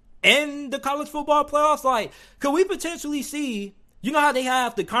in the college football playoffs? Like, could we potentially see, you know how they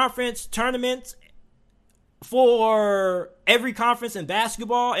have the conference tournaments for every conference in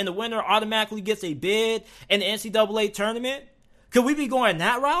basketball, and the winner automatically gets a bid in the NCAA tournament? Could we be going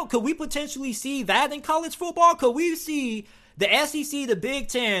that route? Could we potentially see that in college football? Could we see the SEC, the Big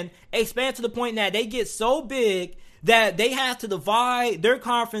Ten, expand to the point that they get so big that they have to divide their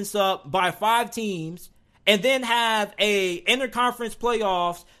conference up by 5 teams, and then have a interconference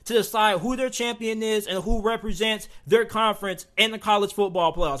playoffs to decide who their champion is and who represents their conference in the college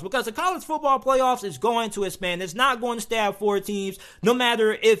football playoffs? Because the college football playoffs is going to expand. It's not going to stay at 4 teams, no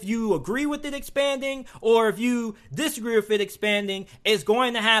matter if you agree with it expanding or if you disagree with it expanding. It's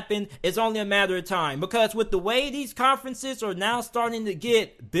going to happen. It's only a matter of time. Because with the way these conferences are now starting to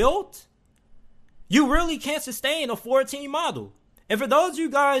get built, you really can't sustain a 4-team model. And for those of you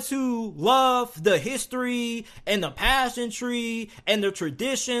guys who love the history and the pageantry and the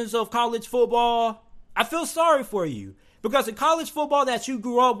traditions of college football, I feel sorry for you. Because the college football that you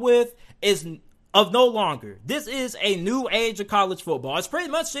grew up with is of no longer. This is a new age of college football. It's pretty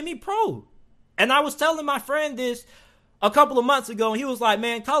much semi-pro. And I was telling my friend this a couple of months ago, and he was like,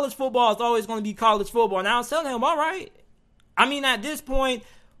 man, college football is always going to be college football. And I was telling him, all right. I mean, at this point,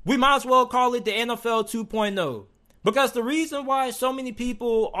 we might as well call it the NFL 2.0. Because the reason why so many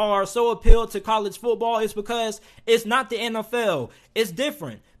people are so appealed to college football is because it's not the NFL. It's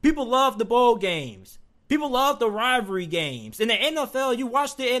different. People love the bowl games. People love the rivalry games. In the NFL, you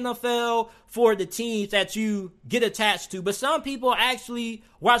watch the NFL for the teams that you get attached to. But some people actually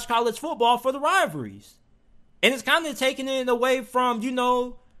watch college football for the rivalries. And it's kind of taking it away from,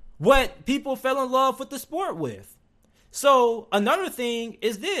 what people fell in love with the sport with. So another thing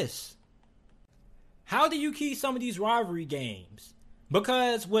is this. How do you keep some of these rivalry games?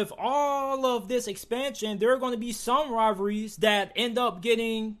 Because with all of this expansion, there are going to be some rivalries that end up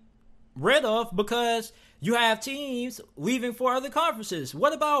getting rid of because you have teams leaving for other conferences.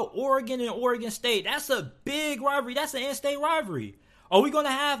 What about Oregon and Oregon State? That's a big rivalry. That's an in-state rivalry. Are we going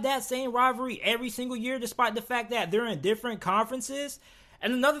to have that same rivalry every single year despite the fact that they're in different conferences?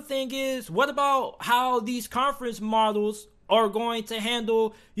 And another thing is, what about how these conference models are going to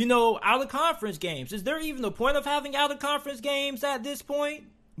handle, out-of-conference games? Is there even a point of having out-of-conference games at this point?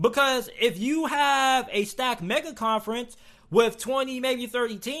 Because if you have a stacked mega conference with 20, maybe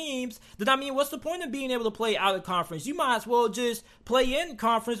 30 teams, then what's the point of being able to play out-of-conference? You might as well just play in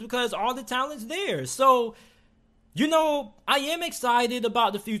conference because all the talent's there. So, I am excited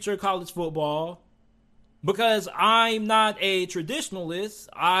about the future of college football. Because I'm not a traditionalist.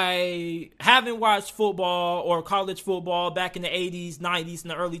 I haven't watched football or college football back in the 80s, 90s, and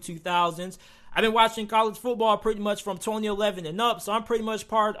the early 2000s. I've been watching college football pretty much from 2011 and up, so I'm pretty much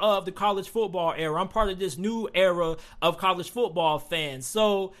part of the college football era. I'm part of this new era of college football fans.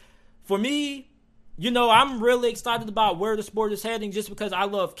 So, for me, I'm really excited about where the sport is heading just because I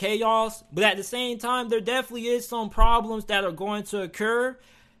love chaos. But at the same time, there definitely is some problems that are going to occur.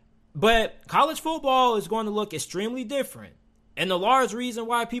 But college football is going to look extremely different. And the large reason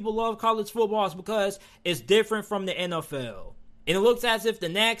why people love college football is because it's different from the NFL. And it looks as if the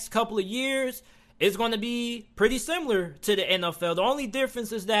next couple of years is going to be pretty similar to the NFL. The only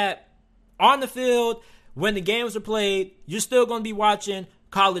difference is that on the field, when the games are played, you're still going to be watching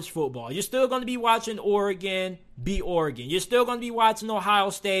college football. You're still going to be watching Oregon be Oregon. You're still going to be watching Ohio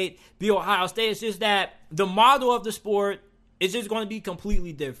State be Ohio State. It's just that the model of the sport is just going to be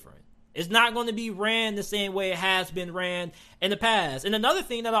completely different. It's not going to be ran the same way it has been ran in the past. And another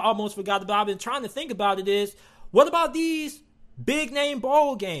thing that I almost forgot about, I've been trying to think about it, is what about these big name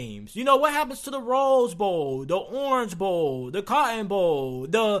bowl games? You know, what happens to the Rose Bowl, the Orange Bowl, the Cotton Bowl,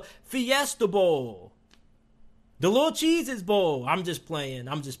 the Fiesta Bowl, the Little Cheez-Its Bowl? I'm just playing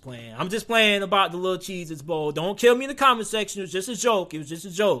about the Little Cheez-Its Bowl. Don't kill me in the comment section. It was just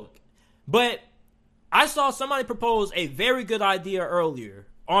a joke. But I saw somebody propose a very good idea earlier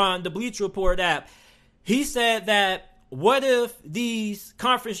on the Bleacher Report app. He said that what if these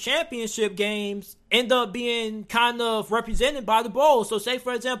conference championship games end up being kind of represented by the bowl? So say,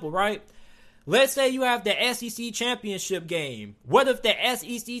 for example, right? Let's say you have the SEC championship game. What if the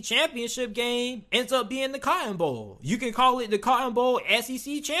SEC championship game ends up being the Cotton Bowl? You can call it the Cotton Bowl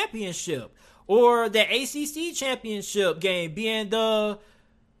SEC championship. Or the ACC championship game being the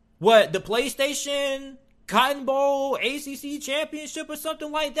PlayStation Cotton Bowl ACC championship or something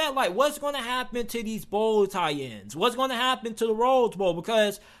like that. Like, what's going to happen to these bowl tie-ins? What's going to happen to the Rose Bowl?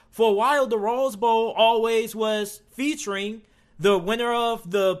 Because for a while, the Rose Bowl always was featuring the winner of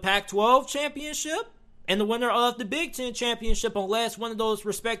the Pac-12 championship and the winner of the Big Ten championship, unless one of those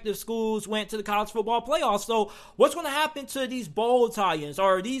respective schools went to the college football playoffs. So what's going to happen to these bowl tie-ins?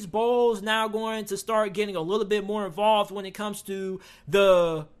 Are these bowls now going to start getting a little bit more involved when it comes to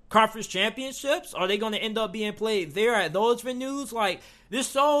the conference championships? Are they going to end up being played there at those venues? Like, there's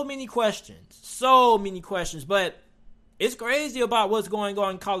so many questions, but it's crazy about what's going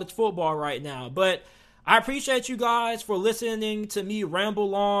on in college football right now. But I appreciate you guys for listening to me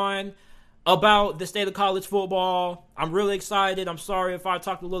ramble on about the state of college football. I'm really excited. I'm sorry if I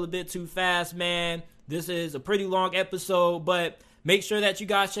talked a little bit too fast, man. This is a pretty long episode, but make sure that you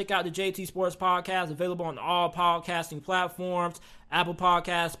guys check out the JT Sports Podcast, available on all podcasting platforms: Apple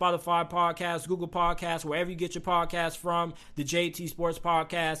Podcasts, Spotify Podcasts, Google Podcasts, wherever you get your podcasts from. The JT Sports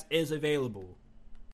Podcast is available.